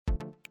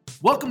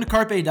Welcome to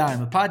Carpe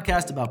Dime, a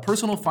podcast about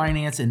personal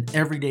finance and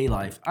everyday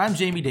life. I'm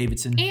Jamie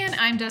Davidson. And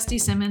I'm Dusty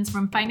Simmons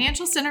from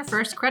Financial Center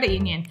First Credit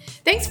Union.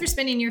 Thanks for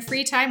spending your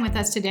free time with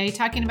us today,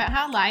 talking about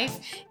how life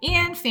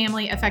and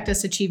family affect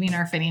us achieving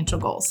our financial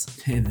goals.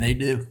 And they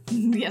do.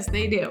 Yes,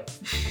 they do.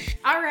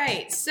 All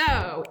right,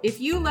 so if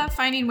you love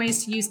finding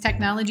ways to use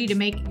technology to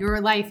make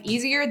your life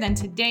easier, then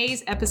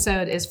today's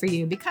episode is for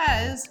you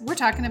because we're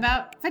talking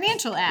about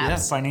financial apps. Yeah,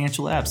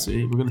 financial apps.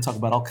 We're going to talk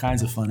about all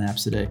kinds of fun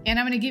apps today. And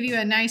I'm going to give you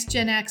a nice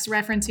Gen X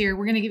reference here.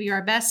 We're going to give you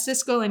our best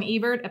Siskel and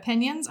Ebert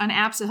opinions on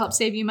apps that help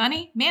save you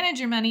money, manage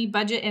your money,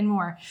 budget, and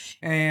more.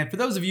 And for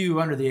those of you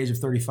under the age of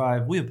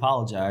 35, we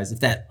apologize if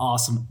that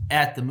awesome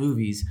At the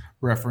Movies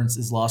reference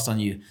is lost on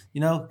you.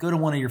 You know, go to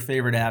one of your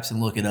favorite apps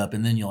and look it up,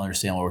 and then you'll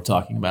understand what we're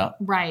talking about.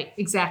 Right,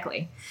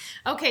 exactly.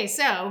 Okay,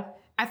 so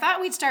I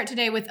thought we'd start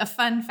today with a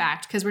fun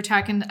fact because we're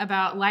talking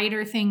about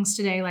lighter things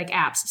today like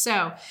apps.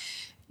 So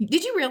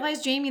did you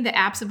realize, Jamie, that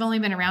apps have only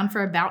been around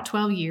for about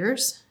 12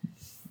 years?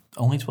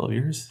 Only 12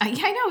 years? Yeah,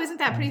 I know. Isn't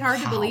that pretty hard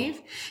to believe?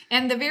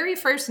 And the very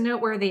first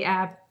noteworthy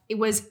app, it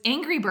was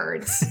Angry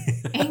Birds.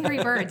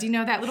 Angry Birds. You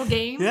know that little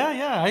game? Yeah.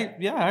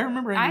 I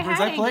remember Angry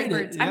Birds. I played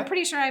Birds. it. Yeah. I'm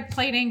pretty sure I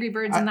played Angry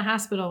Birds in the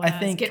hospital when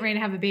I was getting ready to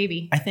have a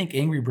baby. I think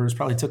Angry Birds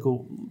probably took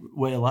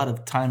away a lot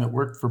of time at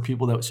work for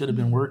people that should have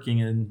been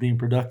working and being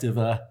productive.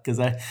 Because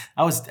I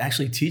was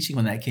actually teaching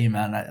when that came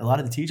out, and a lot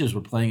of the teachers were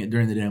playing it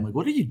during the day. I'm like,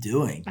 what are you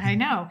doing? I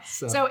know.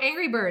 So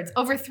Angry Birds,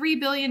 over 3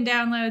 billion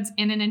downloads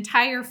and an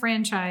entire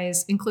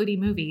franchise,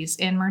 including movies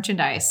and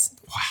merchandise.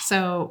 Wow.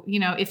 So, you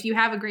know, if you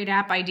have a great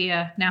app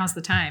idea, now's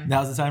the time.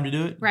 Now's the time to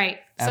do it? Right.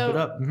 App it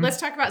up. Let's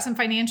talk about some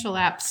financial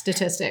app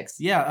statistics.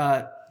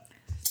 Yeah.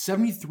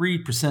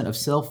 73% of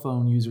cell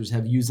phone users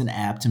have used an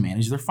app to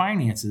manage their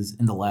finances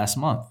in the last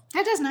month.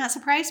 That does not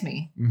surprise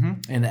me.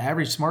 Mm-hmm. And the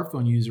average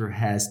smartphone user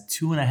has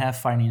 2.5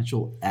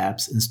 financial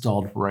apps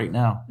installed right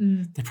now.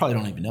 They probably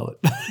don't even know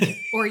it.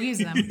 Or use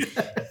them.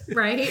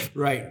 Right?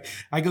 Right.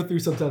 I go through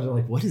sometimes, I'm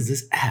like, what is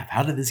this app?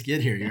 How did this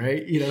get here?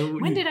 Right? You know,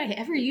 when did I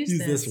ever use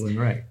this one?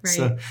 Right.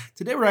 So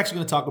today we're actually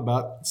going to talk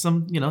about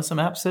some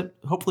apps that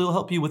hopefully will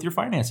help you with your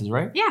finances,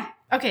 right? Yeah.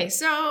 Okay.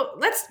 So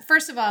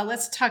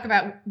let's talk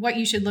about what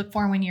you should look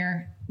for when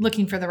you're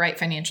looking for the right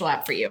financial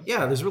app for you.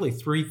 Yeah, there's really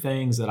 3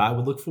 things that I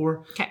would look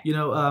for. Okay.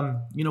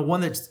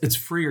 One it's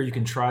free or you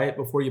can try it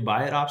before you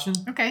buy it option.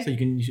 Okay. So you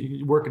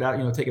can work it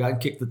out, take it out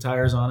and kick the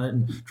tires on it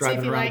and drive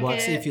it around the block,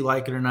 see if you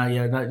like it or not.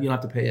 Yeah, you don't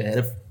have to pay ahead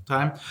of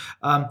time.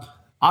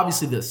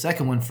 Obviously, the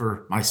second one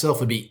for myself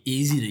would be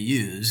easy to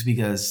use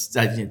because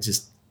I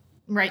just...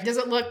 Right. Does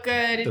it look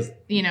good?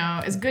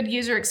 Is good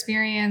user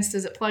experience?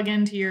 Does it plug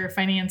into your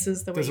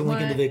finances the way you want? Does it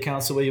link into the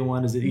accounts the way you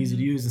want? Is it easy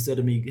to use instead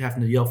of me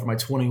having to yell for my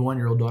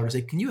 21-year-old daughter,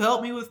 say, can you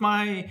help me with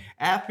my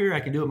app here? I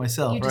can do it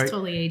myself, right? You just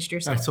totally aged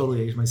yourself. I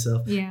totally aged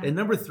myself. Yeah. And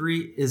number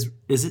 3 is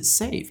it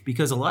safe?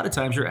 Because a lot of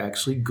times you're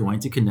actually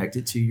going to connect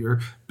it to your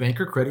bank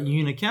or credit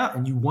union account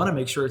and you want to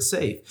make sure it's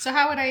safe. So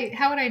how would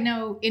I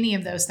know any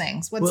of those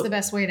things? What's the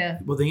best way to...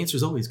 Well, the answer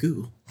is always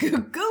Google.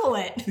 Google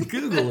it.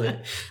 Google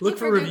it. Look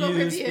for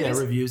reviews. Yeah,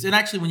 reviews. And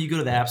actually, when you go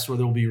to the App Store,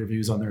 there will be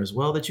reviews on there as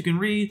well that you can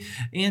read.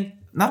 And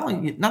not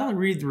only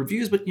read the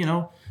reviews, but,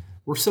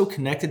 we're so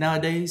connected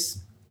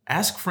nowadays.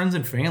 Ask friends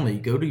and family.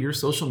 Go to your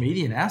social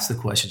media and ask the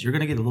questions. You're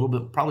going to get a little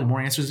bit, probably more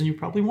answers than you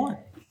probably want.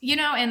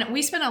 And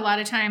we spend not a lot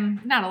of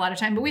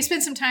time, but we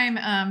spend some time,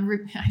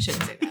 I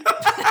shouldn't say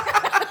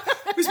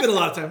that. We spend a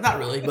lot of time. Not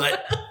really,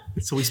 but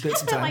so we spent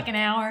some time. Like an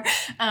hour.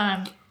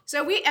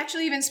 So we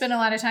actually even spend a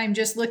lot of time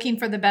just looking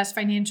for the best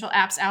financial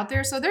apps out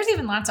there. So there's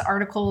even lots of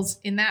articles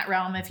in that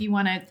realm if you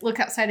want to look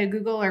outside of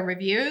Google or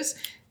reviews.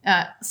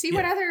 See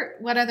what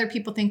other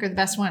people think are the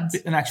best ones.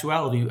 In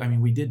actuality,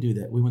 we did do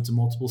that. We went to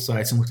multiple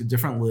sites and looked at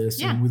different lists,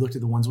 and we looked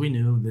at the ones we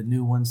knew, the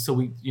new ones. So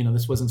we,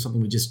 this wasn't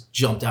something we just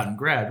jumped out and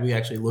grabbed. We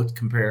actually looked,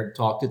 compared,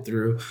 talked it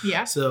through.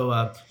 Yeah. So,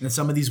 and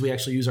some of these we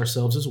actually use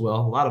ourselves as well.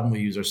 A lot of them we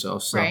use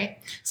ourselves. So. Right.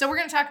 So we're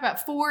going to talk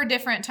about 4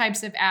 different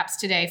types of apps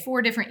today,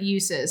 4 different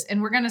uses,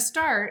 and we're going to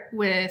start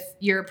with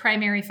your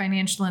primary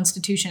financial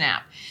institution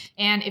app.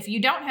 And if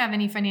you don't have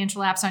any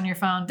financial apps on your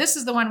phone, this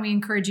is the one we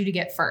encourage you to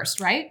get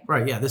first, right?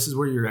 Right. Yeah. This is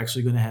where you're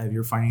actually going to have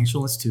your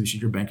financial institution,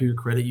 your bank or your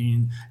credit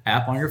union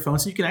app on your phone,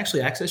 so you can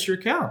actually access your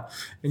account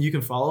and you can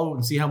follow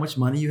and see how much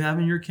money you have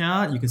in your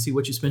account. You can see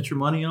what you spent your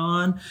money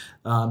on.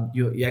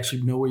 You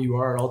actually know where you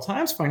are at all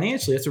times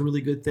financially. That's a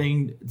really good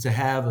thing to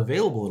have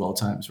available at all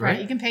times, right?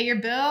 You can pay your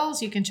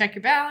bills. You can check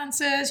your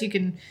balances. You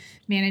can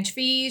manage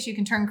fees. You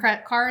can turn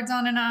credit cards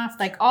on and off.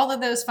 Like all of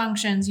those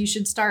functions, you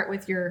should start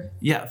with your...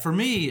 Yeah. For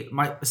me,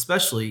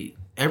 especially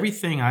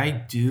everything I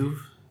do,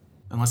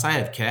 unless I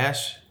have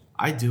cash,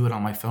 I do it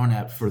on my phone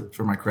app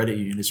for my credit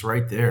union. It's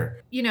right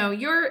there.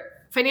 Your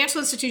financial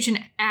institution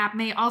app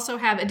may also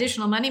have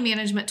additional money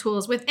management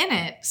tools within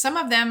it. Some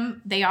of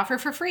them they offer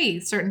for free,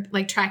 certain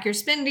like track your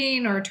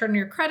spending or turn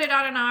your credit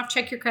on and off,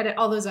 check your credit,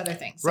 all those other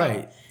things. So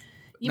right.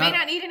 You may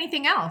not need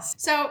anything else.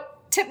 So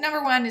tip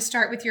number 1 is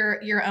start with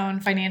your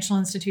own financial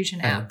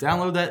institution app.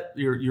 Download that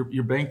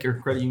your bank or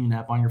credit union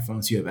app on your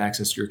phone so you have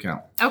access to your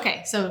account.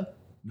 Okay, so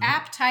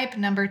app type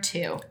number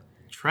 2.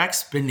 track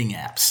spending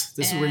apps.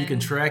 This is where you can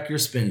track your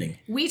spending.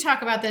 We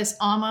talk about this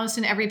almost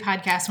in every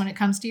podcast when it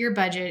comes to your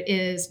budget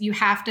is you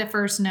have to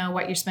first know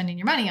what you're spending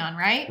your money on,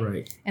 right?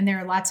 Right. And there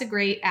are lots of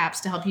great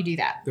apps to help you do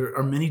that. There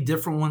are many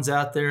different ones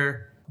out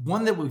there.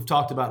 One that we've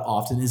talked about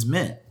often is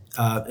Mint.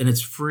 And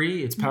it's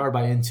free. It's powered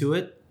by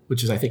Intuit,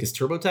 which is, I think, is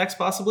TurboTax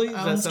possibly.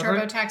 Owns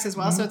TurboTax as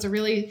well. So it's a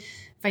really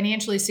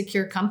financially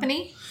secure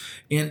company.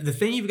 And the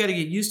thing you've got to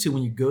get used to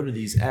when you go to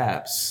these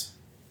apps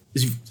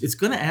is it's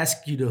going to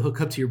ask you to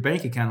hook up to your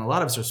bank account. A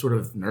lot of us are sort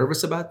of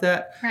nervous about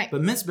that. Right.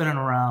 But Mint's been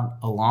around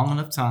a long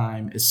enough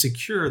time. It's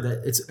secure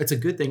that it's a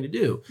good thing to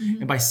do.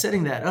 And by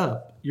setting that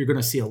up, you're going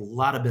to see a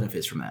lot of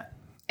benefits from that.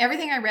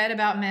 Everything I read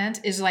about Mint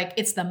is like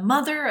it's the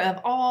mother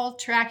of all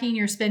tracking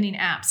your spending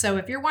apps. So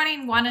if you're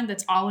wanting one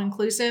that's all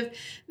inclusive,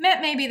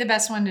 Mint may be the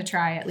best one to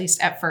try, at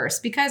least at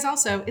first, because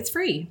also it's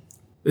free.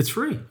 It's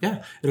free.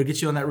 Yeah. It'll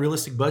get you on that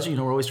realistic budget.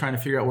 We're always trying to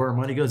figure out where our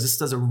money goes. This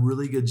does a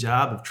really good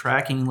job of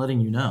tracking and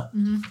letting you know.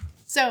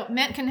 So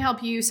Mint can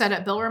help you set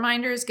up bill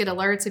reminders, get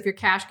alerts if your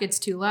cash gets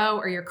too low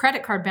or your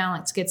credit card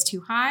balance gets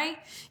too high.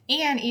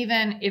 And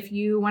even if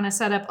you want to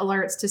set up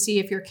alerts to see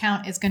if your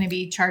account is going to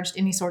be charged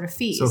any sort of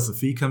fees. So if a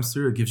fee comes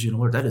through, it gives you an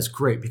alert. That is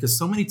great because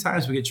so many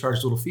times we get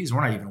charged little fees and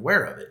we're not even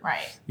aware of it.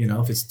 Right.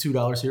 If it's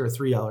 $2 here or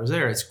 $3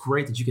 there, it's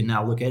great that you can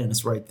now look at it and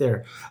it's right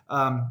there.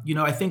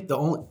 I think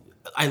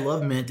I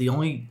love Mint. The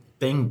only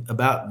thing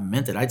about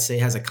Mint that I'd say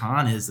has a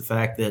con is the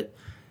fact that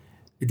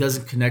it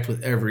doesn't connect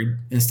with every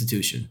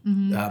institution.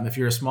 If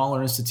you're a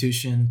smaller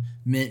institution,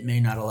 Mint may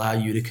not allow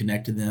you to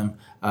connect to them.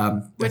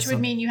 Which would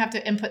mean you have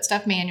to input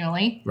stuff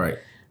manually. Right.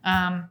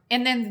 And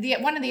then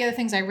one of the other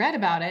things I read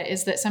about it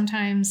is that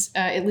sometimes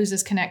it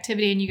loses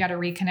connectivity and you got to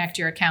reconnect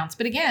your accounts.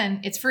 But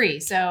again, it's free.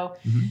 So,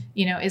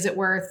 is it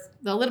worth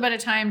a little bit of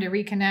time to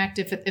reconnect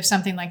if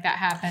something like that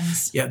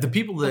happens? Yeah, the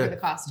people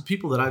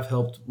that I've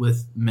helped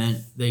with Mint,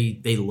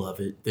 they love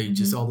it. They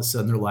just all of a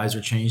sudden their lives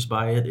are changed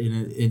by it,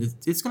 and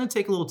it's going to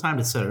take a little time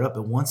to set it up.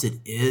 And once it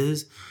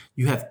is,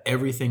 you have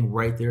everything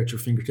right there at your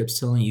fingertips,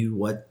 telling you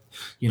what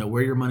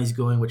where your money's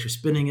going, what you're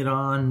spending it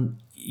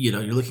on.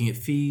 You're looking at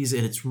fees,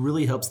 and it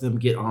really helps them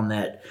get on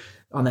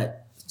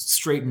that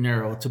straight and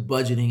narrow to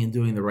budgeting and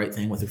doing the right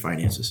thing with their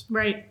finances.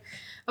 Right.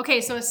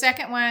 Okay, so a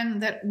second one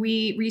that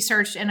we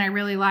researched and I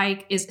really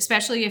like is,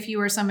 especially if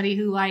you are somebody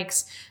who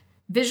likes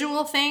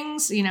visual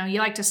things, you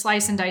like to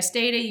slice and dice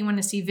data, you want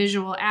to see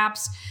visual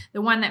apps.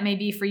 The one that may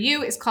be for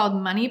you is called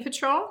Money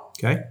Patrol.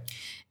 Okay.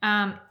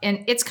 And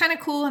it's kind of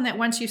cool in that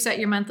once you set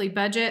your monthly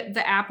budget,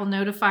 the app will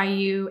notify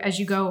you as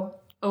you go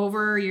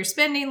over your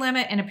spending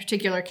limit in a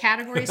particular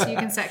category. So you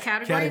can set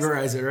categories.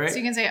 Categorize it, right? So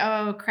you can say,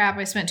 oh crap,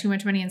 I spent too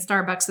much money in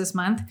Starbucks this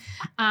month.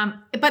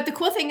 But the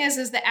cool thing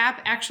is the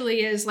app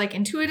actually is like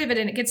intuitive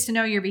and it gets to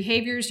know your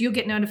behaviors. You'll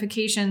get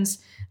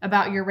notifications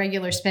about your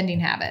regular spending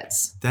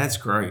habits. That's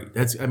great.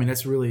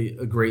 That's really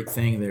a great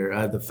thing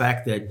there. The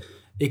fact that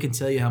it can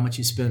tell you how much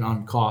you spent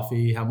on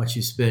coffee, how much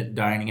you spent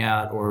dining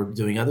out or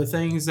doing other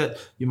things that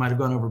you might have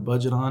gone over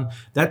budget on.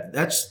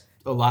 That's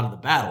a lot of the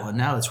battle, and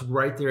now it's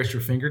right there at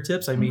your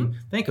fingertips. I mean,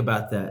 think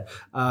about that.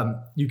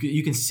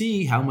 You can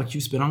see how much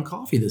you spent on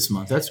coffee this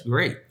month. That's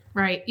great.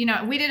 Right.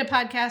 We did a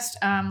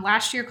podcast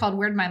last year called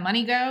Where'd My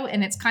Money Go?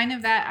 And it's kind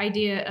of that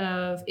idea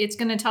of it's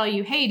going to tell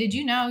you, hey, did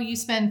you know you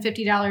spend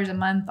 $50 a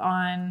month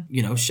on,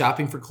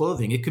 shopping for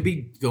clothing? It could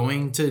be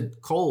going to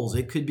Kohl's.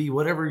 It could be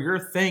whatever your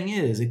thing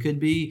is. It could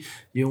be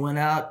you went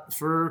out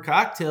for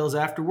cocktails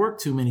after work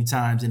too many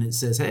times and it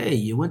says, hey,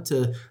 you went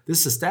to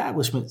this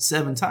establishment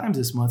 7 times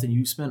this month and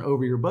you spent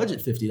over your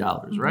budget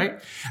 $50,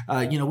 right?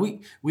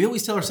 We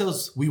always tell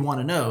ourselves we want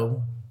to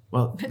know.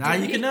 Well, now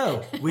you can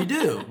know. We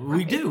do.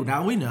 We do.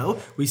 Now we know.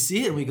 We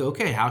see it and we go,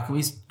 okay, how can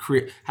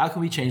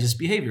we change this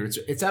behavior?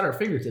 It's at our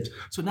fingertips.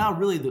 So now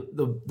really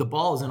the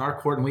ball is in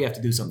our court and we have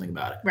to do something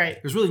about it. Right.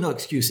 There's really no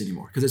excuse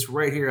anymore because it's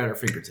right here at our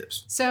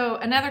fingertips. So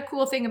another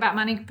cool thing about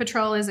Money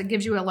Patrol is it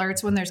gives you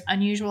alerts when there's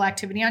unusual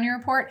activity on your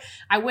report.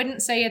 I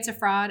wouldn't say it's a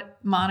fraud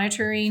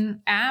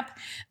monitoring app,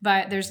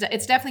 but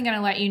it's definitely going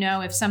to let you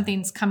know if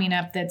something's coming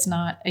up that's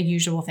not a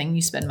usual thing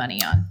you spend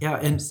money on. Yeah,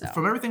 and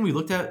from everything we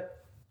looked at,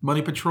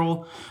 Money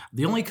Patrol,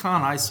 the only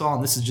con I saw,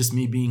 and this is just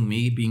me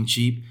being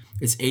cheap,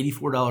 it's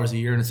 $84 a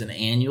year and it's an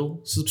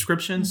annual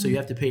subscription. So you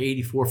have to pay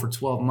 $84 for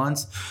 12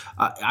 months.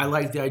 I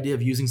like the idea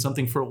of using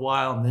something for a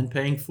while and then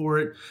paying for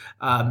it.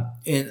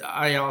 And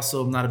I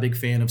also am not a big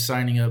fan of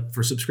signing up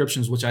for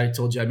subscriptions, which I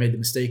told you I made the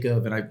mistake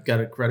of. And I got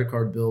a credit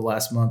card bill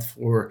last month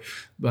for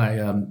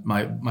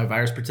my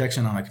virus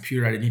protection on a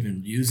computer I didn't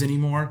even use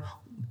anymore.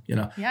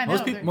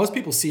 Most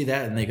people see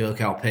that and they go,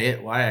 okay, I'll pay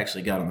it. Well, I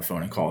actually got on the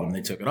phone and called them. They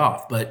took it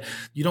off. But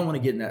you don't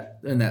want to get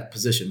in that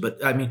position.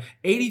 But I mean,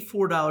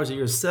 $84 a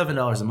year is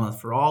 $7 a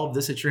month for all of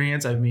this at your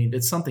hands. I mean,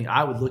 it's something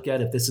I would look at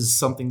if this is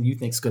something you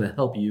think is going to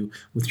help you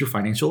with your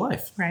financial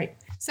life. Right.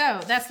 So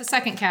that's the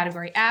second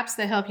category, apps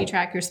that help you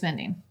track your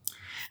spending.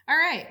 All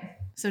right.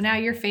 So now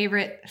your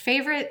favorite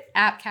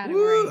app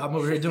category. Woo, I'm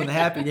over here doing the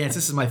happy dance.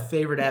 This is my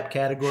favorite app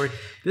category.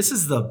 This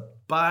is the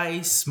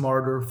Buy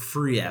Smarter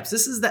free apps.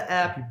 This is the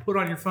app you put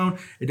on your phone.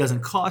 It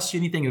doesn't cost you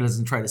anything. It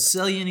doesn't try to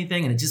sell you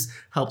anything, and it just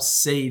helps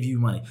save you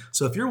money.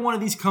 So if you're one of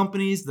these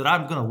companies that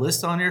I'm going to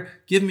list on here,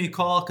 give me a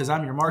call because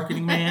I'm your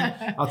marketing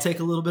man. I'll take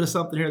a little bit of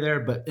something here or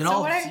there. But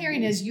what I'm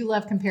hearing is you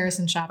love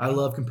comparison shopping. I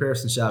love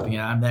comparison shopping.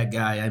 Yeah, I'm that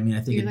guy. I mean,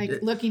 I think you're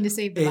like looking to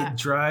save the buck. It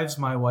drives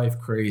my wife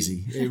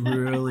crazy. It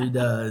really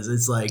does.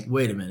 It's like,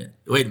 wait a minute.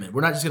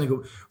 We're not just going to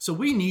go. So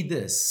we need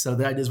this. So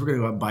the idea is we're going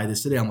to go out and buy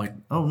this today. I'm like,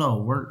 oh no,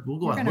 we'll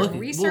go out and look.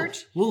 Research.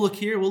 We'll look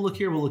here. We'll look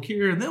here. We'll look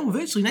here, and then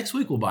eventually next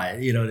week we'll buy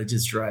it. You know, and it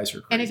just drives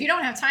her crazy. And if you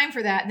don't have time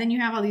for that, then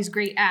you have all these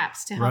great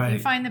apps to help you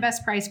find the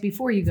best price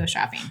before you go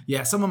shopping.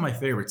 Yeah, some of my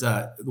favorites.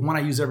 The one I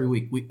use every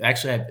week. I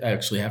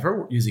actually have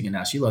her using it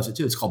now. She loves it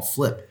too. It's called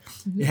Flip.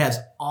 Mm-hmm. It has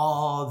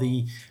all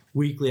the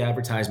weekly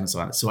advertisements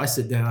on it. So I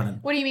sit down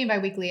and... What do you mean by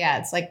weekly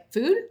ads? Like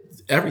food?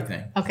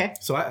 Everything. Okay.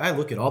 So I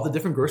look at all the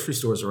different grocery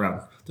stores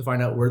around to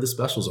find out where the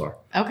specials are.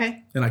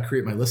 Okay. And I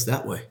create my list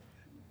that way.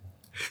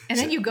 And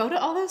then you go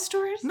to all those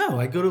stores? No,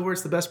 I go to where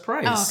it's the best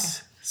price. Oh,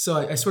 okay. So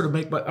I sort of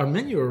make our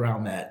menu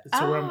around that.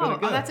 That's where I'm going to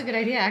go. Oh, that's a good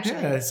idea, actually.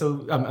 Yeah,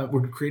 so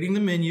we're creating the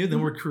menu,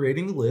 then we're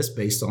creating the list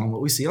based on what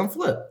we see on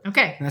Flip.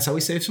 Okay. And that's how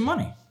we save some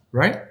money,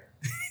 right?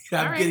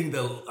 I'm getting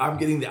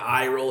the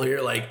eye roll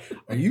here. Like,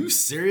 are you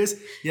serious?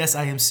 Yes,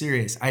 I am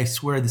serious. I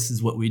swear this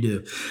is what we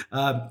do.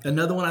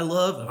 Another one I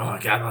love.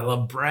 Oh God, I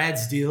love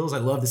Brad's Deals. I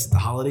love this at the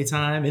holiday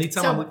time.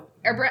 Anytime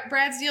are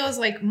Brad's Deals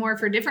like more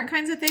for different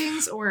kinds of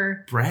things,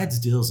 or Brad's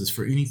Deals is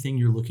for anything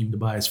you're looking to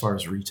buy as far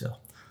as retail.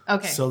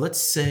 Okay. So let's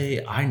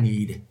say I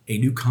need a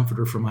new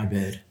comforter for my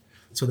bed.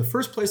 So the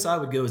first place I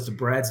would go is to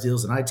Brad's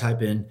Deals, and I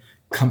type in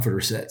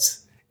comforter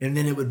sets, and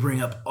then it would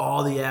bring up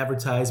all the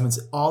advertisements,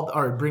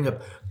 bring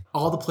up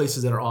all the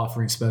places that are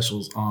offering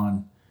specials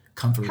on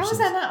comforter sets. How is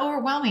that not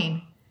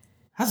overwhelming?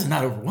 How's it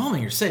not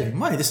overwhelming? You're saving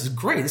money. This is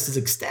great. This is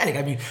ecstatic.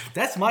 I mean,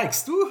 that's my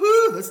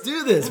woohoo. Let's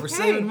do this. Okay. We're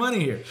saving money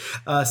here.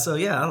 So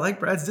yeah, I like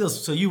Brad's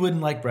Deals. So you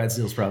wouldn't like Brad's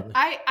Deals probably.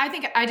 I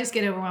think I just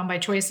get overwhelmed by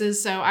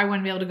choices. So I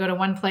want to be able to go to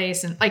one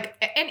place and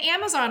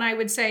Amazon, I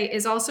would say,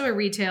 is also a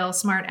retail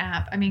smart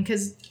app. I mean,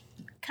 because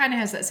kind of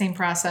has that same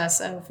process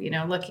of,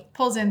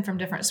 pulls in from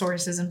different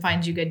sources and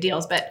finds you good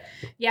deals. But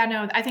yeah,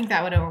 no, I think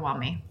that would overwhelm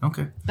me.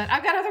 Okay. But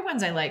I've got other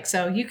ones I like.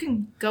 So you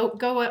can go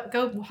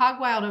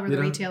hog wild over the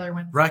retailer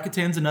ones.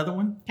 Rakuten's another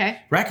one. Okay.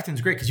 Rakuten's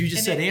great because you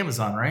just said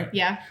Amazon, right?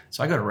 Yeah.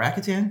 So I go to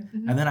Rakuten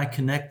and then I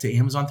connect to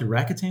Amazon through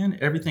Rakuten.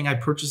 Everything I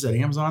purchase at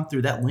Amazon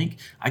through that link,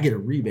 I get a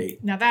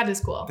rebate. Now that is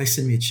cool. They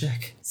send me a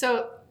check.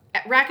 So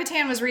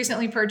Rakuten was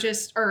recently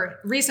purchased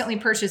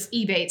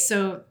Ebates,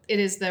 so it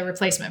is the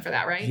replacement for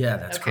that, right? Yeah,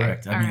 that's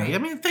correct. I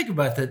mean, think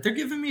about that. They're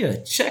giving me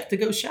a check to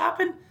go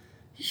shopping.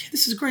 Yeah,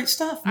 this is great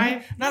stuff.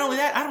 Not only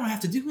that, I don't have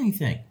to do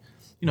anything.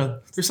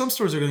 There's some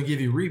stores that are going to give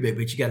you a rebate,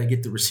 but you got to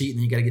get the receipt and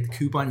then you got to get the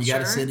coupon. You got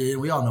to send it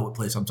in. We all know what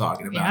place I'm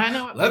talking about. Yeah, I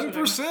know.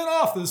 11%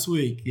 off this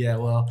week. Yeah,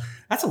 well,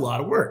 that's a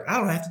lot of work. I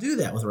don't have to do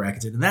that with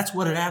Rakuten. And that's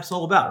what an app's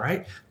all about,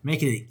 right?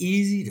 Making it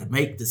easy to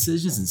make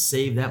decisions and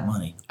save that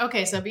money.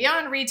 Okay, so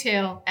beyond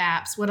retail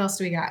apps, what else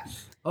do we got?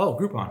 Oh,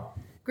 Groupon.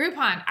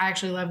 Groupon. I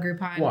actually love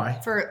Groupon.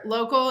 Why? For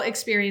local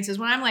experiences.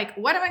 When I'm like,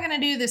 what am I going to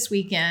do this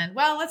weekend?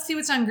 Well, let's see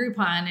what's on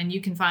Groupon. And you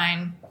can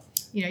find...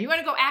 you want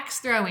to go axe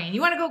throwing.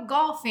 You want to go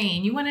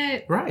golfing. You want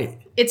to... Right.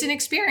 It's an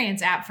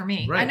experience app for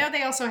me. Right. I know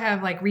they also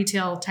have like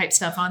retail type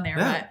stuff on there,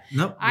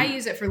 but I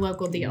use it for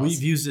local deals.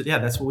 We've used it. Yeah,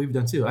 that's what we've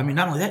done too. I mean,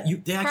 not only that,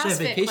 they actually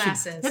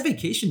have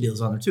vacation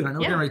deals on there too. And I know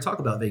we're going to already talk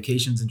about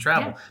vacations and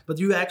travel, but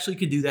you actually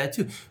could do that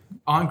too.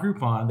 On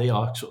Groupon,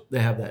 they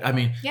have that. I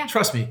mean,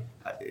 trust me,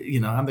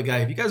 I'm the guy.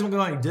 If you guys want to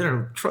go out to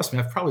dinner, trust me,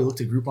 I've probably looked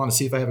at Groupon to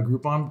see if I have a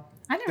Groupon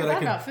I never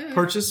thought about food.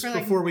 Purchase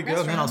before we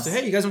go, and then I'll say,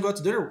 "Hey, you guys want to go out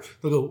to dinner?"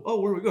 They'll go,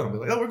 "Oh, where are we going?" I'll be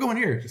like, "Oh, we're going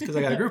here," just because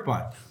I got a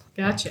Groupon.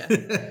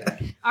 Gotcha.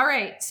 All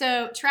right.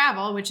 So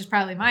travel, which is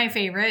probably my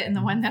favorite and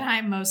the one that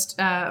I'm most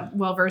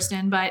well-versed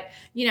in, but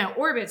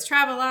Orbitz,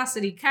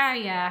 Travelocity,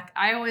 Kayak.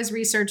 I always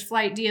research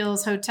flight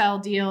deals, hotel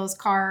deals,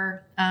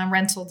 car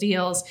rental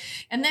deals.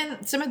 And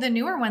then some of the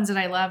newer ones that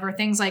I love are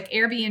things like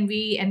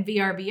Airbnb and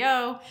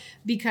VRBO,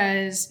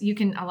 because you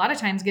can a lot of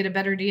times get a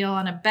better deal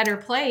on a better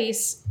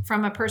place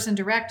from a person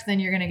direct than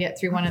you're going to get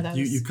through one of those.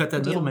 You cut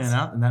that middleman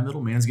out, and that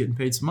middleman's getting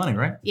paid some money,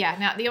 right? Yeah.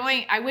 Now,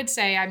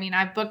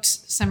 I've booked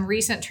some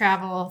recent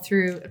travel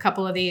through a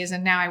couple of these,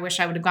 and now I wish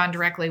I would have gone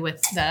directly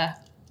with the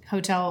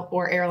hotel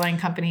or airline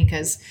company,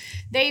 because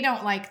they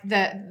don't like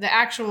the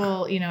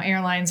actual,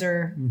 airlines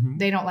are,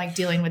 they don't like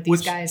dealing with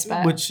these guys.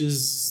 But which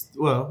is,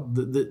 well,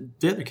 the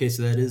other case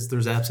of that is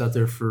there's apps out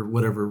there for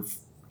whatever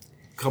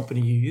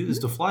company you use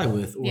to fly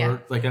with, or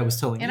like I was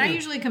telling you. And I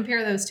usually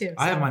compare those two.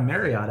 I have my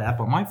Marriott app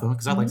on my phone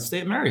because I like to stay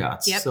at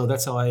Marriott's. Yep. So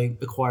that's how I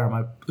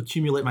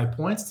accumulate my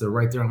points. They're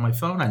right there on my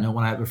phone. I know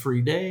when I have a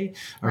free day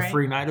or a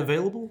free night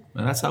available,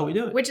 and that's how we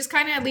do it. Which is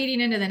kind of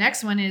leading into the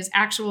next one is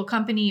actual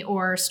company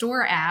or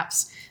store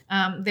apps.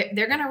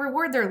 They're going to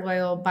reward their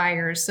loyal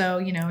buyers.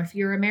 So, if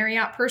you're a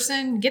Marriott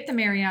person, get the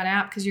Marriott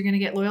app because you're going to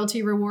get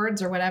loyalty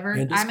rewards or whatever.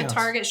 I'm a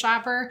Target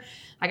shopper.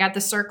 I got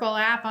the Circle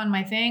app on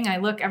my thing. I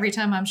look every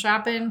time I'm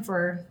shopping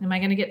for, am I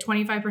going to get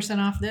 25%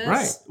 off this?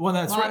 Right. Well,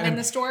 that's while right. I'm in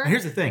the store? And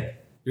here's the thing.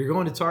 You're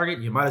going to Target,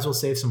 you might as well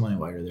save some money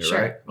while you're there,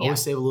 Sure, right? Always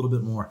yeah. save a little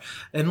bit more.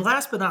 And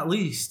last but not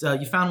least,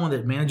 you found one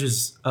that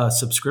manages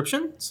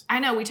subscriptions. I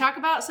know we talk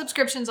about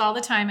subscriptions all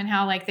the time and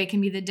how like they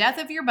can be the death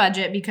of your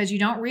budget because you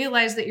don't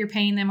realize that you're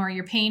paying them or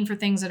you're paying for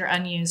things that are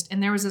unused.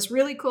 And there was this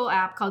really cool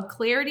app called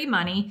Clarity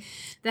Money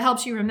that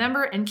helps you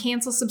remember and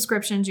cancel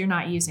subscriptions you're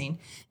not using.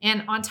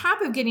 And on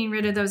top of getting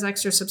rid of those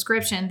extra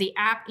subscriptions, the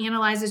app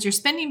analyzes your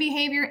spending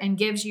behavior and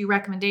gives you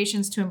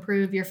recommendations to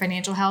improve your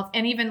financial health,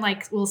 and even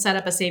like will set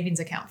up a savings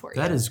account for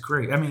you. That is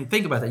great. I mean,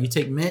 think about that. You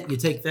take Mint, you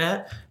take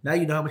that. Now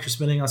you know how much you're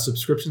spending on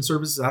subscription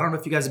services. I don't know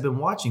if you guys have been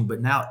watching,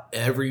 but now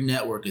every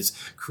network is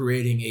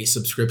creating a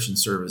subscription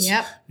service.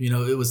 Yep.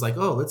 It was like,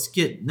 oh, let's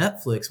get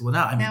Netflix. Well,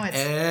 now Now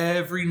it's-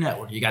 every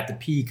network. You got the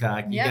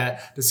Peacock, you got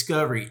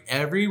Discovery.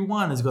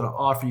 Everyone is going to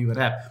offer you an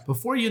app.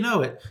 Before you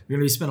know it, you're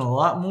going to be spending a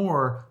lot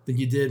more than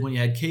you did when you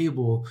had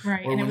cable.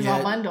 Right, or and it when was you all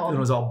had- bundled. and it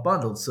was all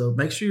bundled. So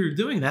make sure you're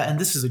doing that. And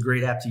this is a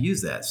great app to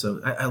use that.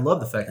 So I love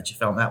the fact that you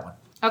found that one.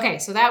 Okay,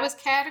 so that was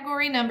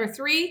category number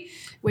 3,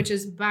 which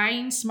is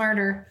buying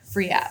smarter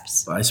free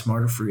apps. Buy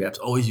smarter free apps.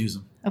 Always use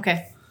them.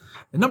 Okay.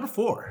 And number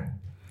 4,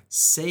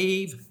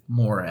 save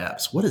more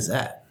apps. What is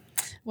that?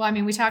 Well, I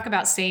mean, we talk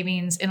about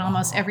savings in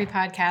almost every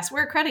podcast.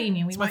 We're a credit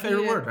union. We my want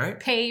favorite you to word, right?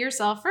 pay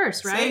yourself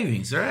first, right?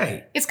 Savings,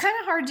 right? It's kind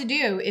of hard to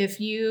do if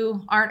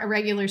you aren't a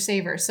regular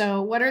saver.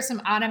 So what are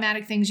some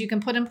automatic things you can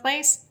put in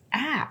place?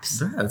 Apps.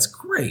 That's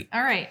great.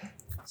 All right.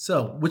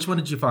 So which one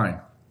did you find?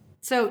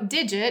 So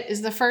Digit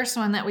is the first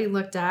one that we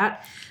looked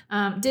at.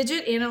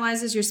 Digit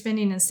analyzes your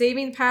spending and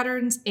saving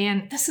patterns.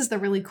 And this is the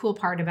really cool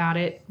part about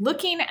it.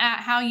 Looking at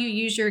how you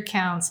use your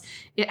accounts,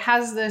 it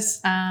has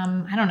this,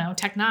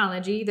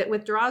 technology that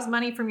withdraws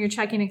money from your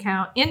checking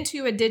account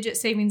into a Digit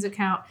savings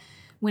account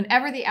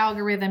whenever the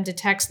algorithm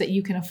detects that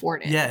you can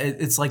afford it. Yeah,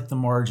 it's like the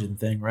margin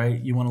thing, right?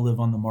 You want to live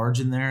on the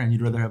margin there, and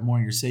you'd rather have more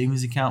in your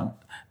savings account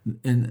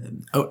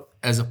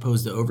as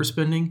opposed to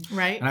overspending.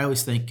 Right. And I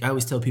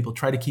always tell people,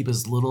 try to keep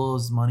as little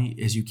as money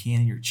as you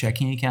can in your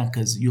checking account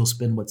because you'll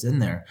spend what's in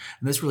there.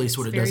 And this really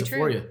sort of does it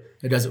for you.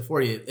 It does it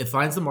for you. It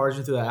finds the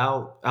margin through the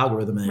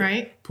algorithm and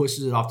it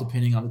pushes it off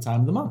depending on the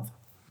time of the month.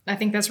 I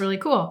think that's really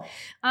cool.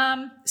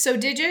 So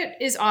Digit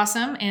is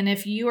awesome. And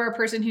if you are a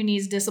person who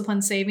needs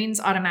disciplined savings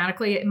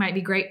automatically, it might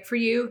be great for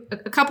you. A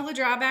couple of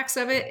drawbacks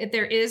of it.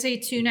 There is a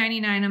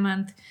 $2.99 a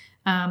month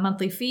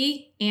monthly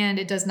fee, and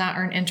it does not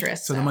earn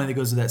interest. So the money that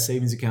goes to that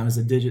savings account is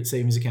a Digit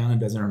savings account and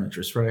doesn't earn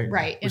interest, right?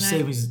 Right. Which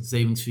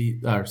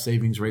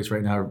savings rates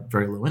right now are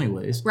very low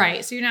anyways.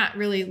 Right. So you're not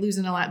really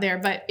losing a lot there.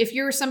 But if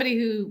you're somebody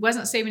who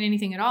wasn't saving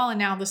anything at all, and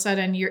now all of a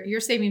sudden you're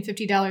saving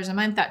 $50 a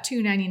month, that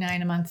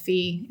 $2.99 a month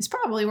fee is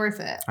probably worth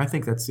it. I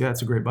think it's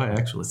a great buy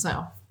actually.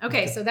 So,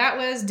 okay. So that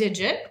was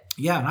Digit.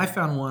 Yeah. And I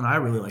found one I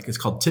really like. It's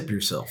called Tip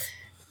Yourself.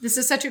 This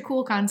is such a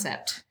cool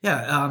concept.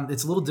 Yeah,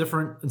 it's a little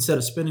different. Instead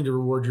of spending to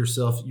reward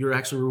yourself, you're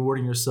actually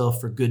rewarding yourself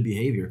for good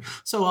behavior.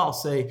 So I'll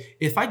say,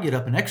 if I get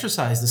up and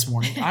exercise this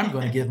morning, I'm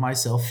going to give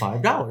myself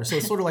 $5. So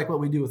it's sort of like what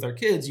we do with our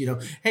kids.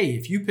 Hey,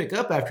 if you pick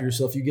up after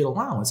yourself, you get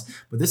allowance.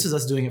 But this is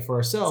us doing it for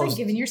ourselves. It's like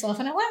giving yourself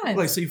an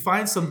allowance. So you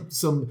find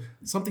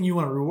something you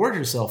want to reward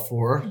yourself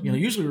for. Mm-hmm.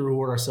 Usually we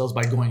reward ourselves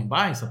by going and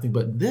buying something,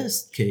 but in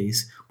this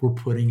case,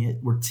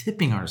 we're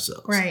tipping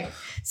ourselves. Right.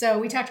 So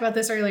we talked about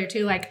this earlier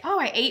too. Like, oh,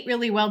 I ate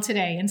really well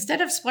today.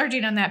 Instead of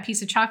splurging on that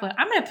piece of chocolate,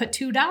 I'm going to put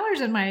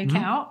 $2 in my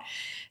account.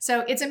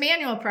 So it's a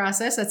manual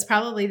process. That's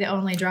probably the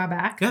only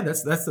drawback. Yeah,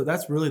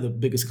 that's really the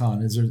biggest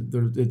con.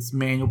 It's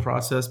manual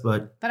process,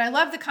 but I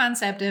love the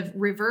concept of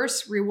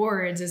reverse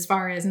rewards as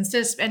far as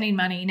instead of spending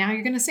money, now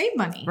you're going to save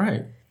money.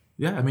 right.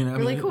 Yeah, I mean,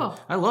 Really cool.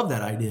 I love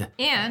that idea.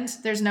 And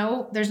there's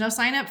no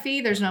sign up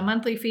fee, there's no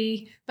monthly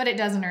fee, but it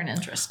doesn't earn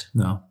interest.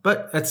 No,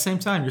 but at the same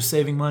time, you're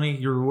saving money,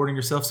 you're rewarding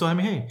yourself. So I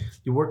mean, hey,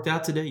 you worked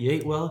out today, you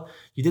ate well,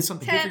 you did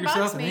something good for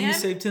yourself, and then you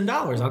saved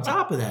 $10 on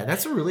top of that.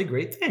 That's a really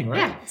great thing, right?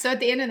 Yeah. So at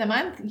the end of the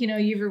month,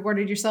 you've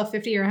rewarded yourself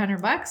 $50 or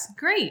 $100.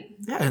 Great.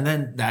 Yeah, and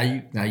then now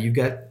you've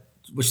got,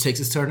 which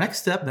takes us to our next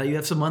step. Now you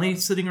have some money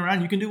sitting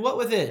around. You can do what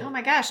with it? Oh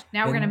my gosh.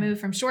 Now we're going to move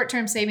from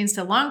short-term savings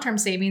to long-term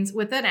savings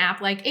with an app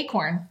like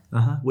Acorn.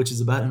 Which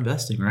is about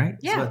investing, right?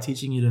 Yeah. It's about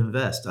teaching you to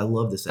invest. I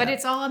love this app. But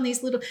it's all on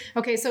these little...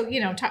 Okay, so,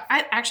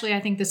 I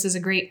think this is a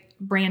great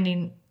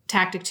branding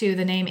tactic too,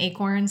 the name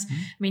Acorns. I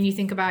mean, you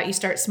think about, you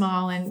start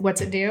small and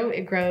what's it do?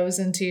 It grows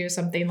into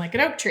something like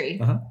an oak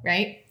tree,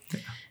 right?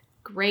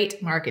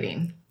 Great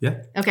marketing.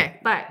 Yeah. Okay,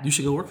 but... You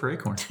should go work for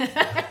Acorn.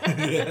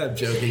 Yeah, I'm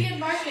joking. in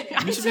marketing.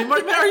 You should be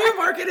marketing. Are you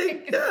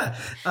marketing?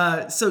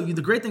 Yeah. So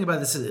the great thing about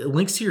this is it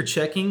links to your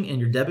checking and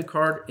your debit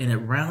card, and it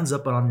rounds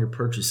up on your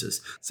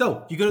purchases.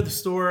 So you go to the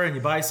store and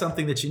you buy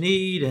something that you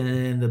need,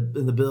 and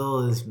the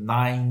bill is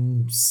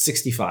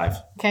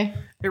 $9.65. Okay.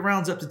 It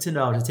rounds up to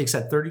 $10. It takes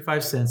that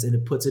 35 cents and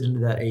it puts it into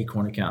that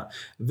Acorn account.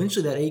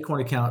 Eventually, that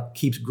Acorn account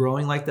keeps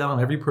growing like that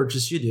on every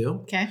purchase you do.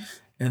 Okay.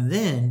 And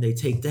then they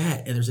take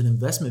that and there's an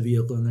investment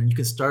vehicle in there, and you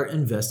can start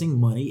investing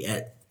money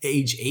at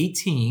age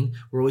 18.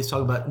 We're always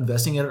talking about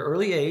investing at an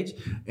early age.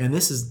 And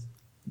this is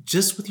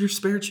just with your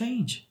spare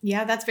change.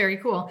 Yeah, that's very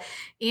cool.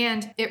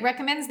 And it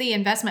recommends the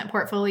investment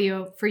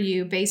portfolio for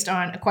you based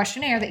on a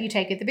questionnaire that you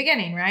take at the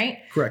beginning, right?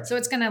 Correct. So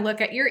it's going to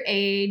look at your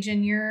age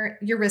and your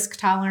risk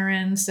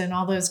tolerance and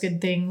all those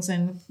good things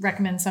and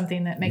recommend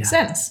something that makes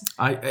sense.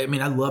 I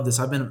mean, I love this.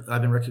 I've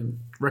been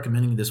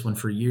recommending this one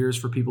for years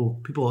for people.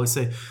 People always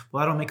say,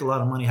 well, I don't make a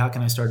lot of money. How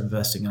can I start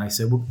investing? And I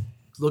say, well,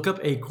 look up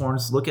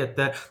Acorns. Look at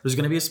that. There's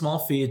going to be a small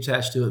fee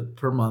attached to it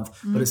per month,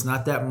 but it's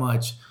not that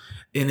much.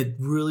 And it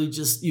really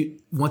just,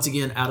 once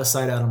again, out of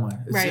sight, out of mind.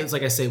 It's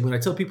like I say, when I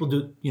tell people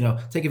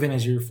take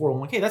advantage of your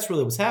 401k, that's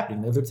really what's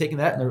happening. They're taking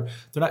that and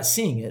they're not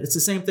seeing it. It's the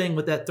same thing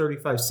with that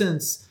 35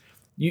 cents.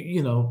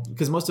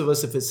 Because most of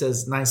us, if it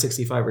says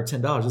 $9.65 or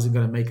 $10, isn't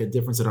going to make a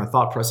difference in our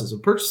thought process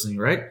of purchasing,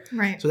 right?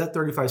 Right. So that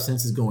 35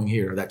 cents is going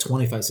here, that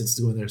 25 cents is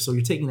going there. So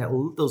you're taking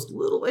those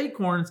little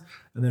acorns,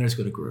 and then it's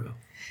going to grow.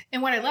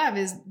 And what I love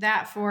is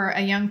that for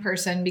a young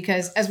person,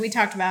 because as we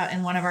talked about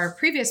in one of our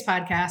previous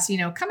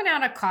podcasts, coming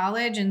out of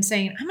college and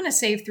saying, I'm going to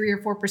save 3 or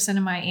 4%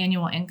 of my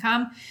annual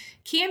income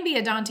can be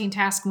a daunting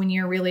task when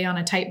you're really on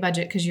a tight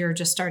budget because you're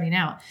just starting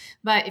out.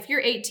 But if you're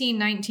 18,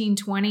 19,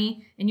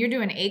 20, and you're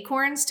doing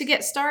Acorns to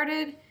get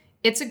started,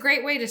 it's a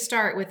great way to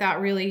start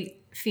without really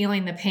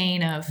feeling the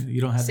pain of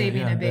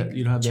saving a big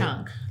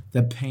chunk.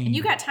 That pain. And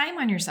you got time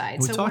on your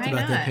side. We talked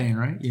about that pain,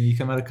 right? You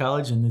come out of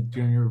college and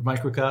you're in your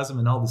microcosm,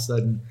 and all of a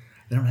sudden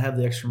they don't have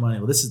the extra money.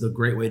 Well, this is the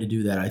great way to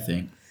do that, I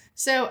think.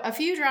 So a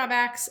few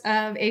drawbacks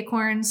of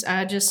Acorns,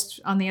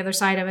 just on the other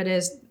side of it,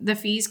 is the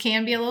fees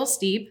can be a little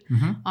steep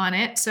on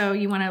it. So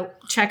you want to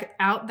check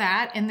out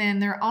that. And then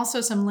there are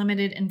also some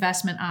limited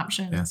investment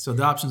options. Yeah, so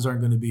the options aren't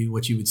going to be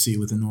what you would see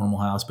with a normal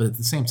house. But at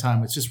the same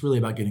time, it's just really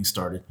about getting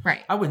started.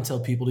 Right. I wouldn't tell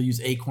people to use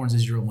Acorns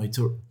as your only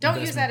tool. Don't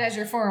use that as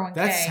your 401k.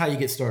 That's how you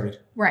get started.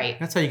 Right.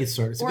 That's how you get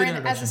started. It's or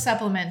as a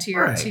supplement to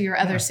your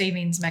other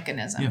savings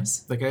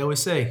mechanisms. Yeah. Like I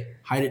always say,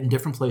 hide it in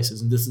different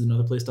places. And this is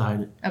another place to hide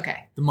it.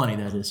 Okay. The money,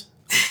 that is.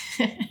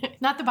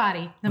 Not the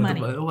body, the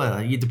money. Well,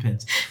 it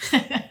depends.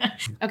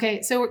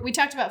 Okay, so we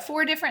talked about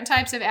 4 different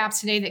types of apps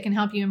today that can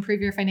help you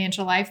improve your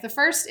financial life. The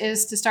first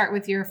is to start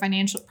with your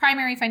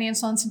primary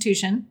financial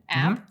institution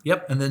app.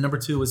 Yep, and then number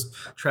 2 is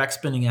track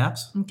spending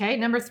apps. Okay,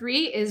 number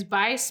 3 is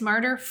Buy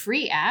Smarter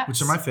free apps.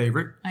 Which are my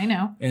favorite. I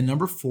know. And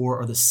number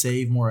 4 are the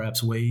Save More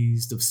apps,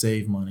 ways to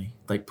save money.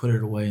 Like put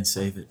it away and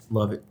save it.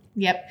 Love it.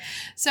 Yep.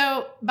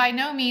 So by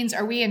no means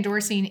are we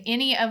endorsing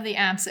any of the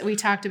apps that we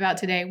talked about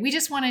today. We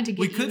just wanted to get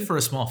We could for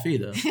a small fee,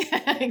 though.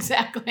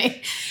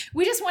 Exactly.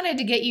 We just wanted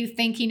to get you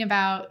thinking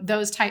about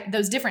those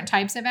different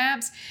types of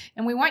apps.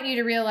 And we want you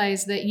to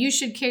realize that you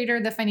should cater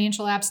the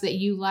financial apps that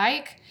you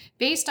like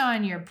based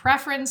on your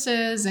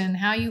preferences and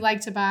how you like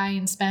to buy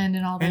and spend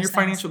and all those And your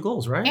things. financial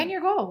goals, right? And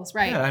your goals,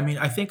 right. Yeah, I mean,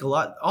 I think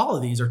all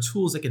of these are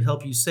tools that can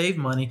help you save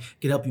money,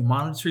 can help you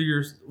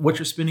monitor what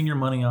you're spending your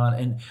money on,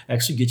 and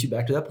actually get you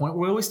back to that point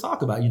where we always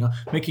talk about,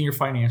 making your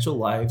financial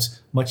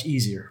lives much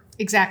easier.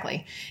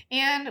 Exactly.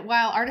 And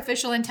while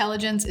artificial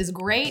intelligence is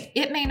great,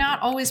 it may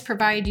not always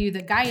provide you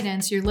the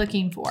guidance you're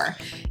looking for.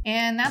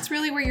 And that's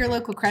really where your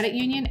local credit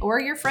union or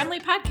your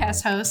friendly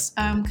podcast hosts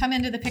come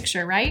into the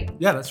picture, right?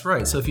 Yeah, that's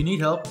right. So if you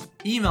need help,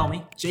 email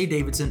me,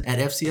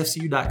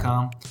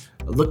 jdavidson@fcfcu.com.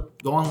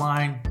 Go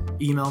online,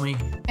 email me.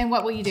 And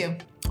what will you do?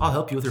 I'll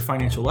help you with your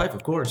financial life,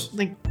 of course.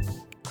 Like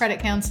credit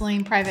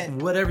counseling, private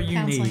whatever you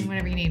counseling, need.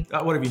 Whatever you need.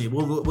 Whatever you need.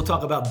 We'll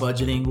talk about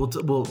budgeting.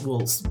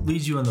 We'll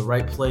lead you in the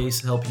right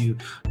place, help you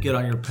get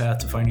on your path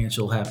to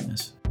financial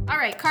happiness. All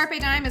right, Carpe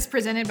Dime is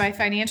presented by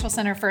Financial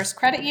Center First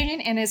Credit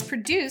Union and is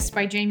produced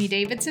by Jamie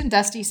Davidson,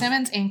 Dusty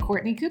Simmons, and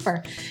Courtney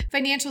Cooper.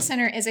 Financial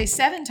Center is a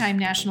 7-time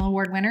national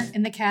award winner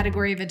in the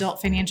category of adult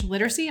financial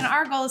literacy, and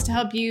our goal is to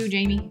help you,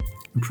 Jamie,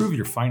 improve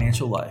your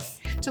financial life.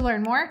 To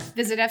learn more,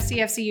 visit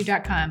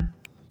fcfcu.com.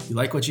 If you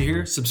like what you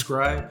hear,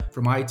 subscribe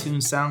from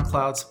iTunes,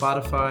 SoundCloud,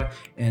 Spotify,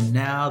 and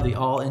now the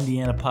All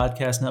Indiana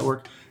Podcast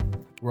Network.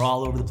 We're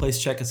all over the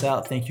place. Check us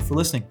out. Thank you for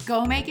listening.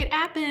 Go make it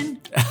happen.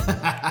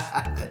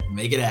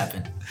 Make it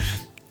happen.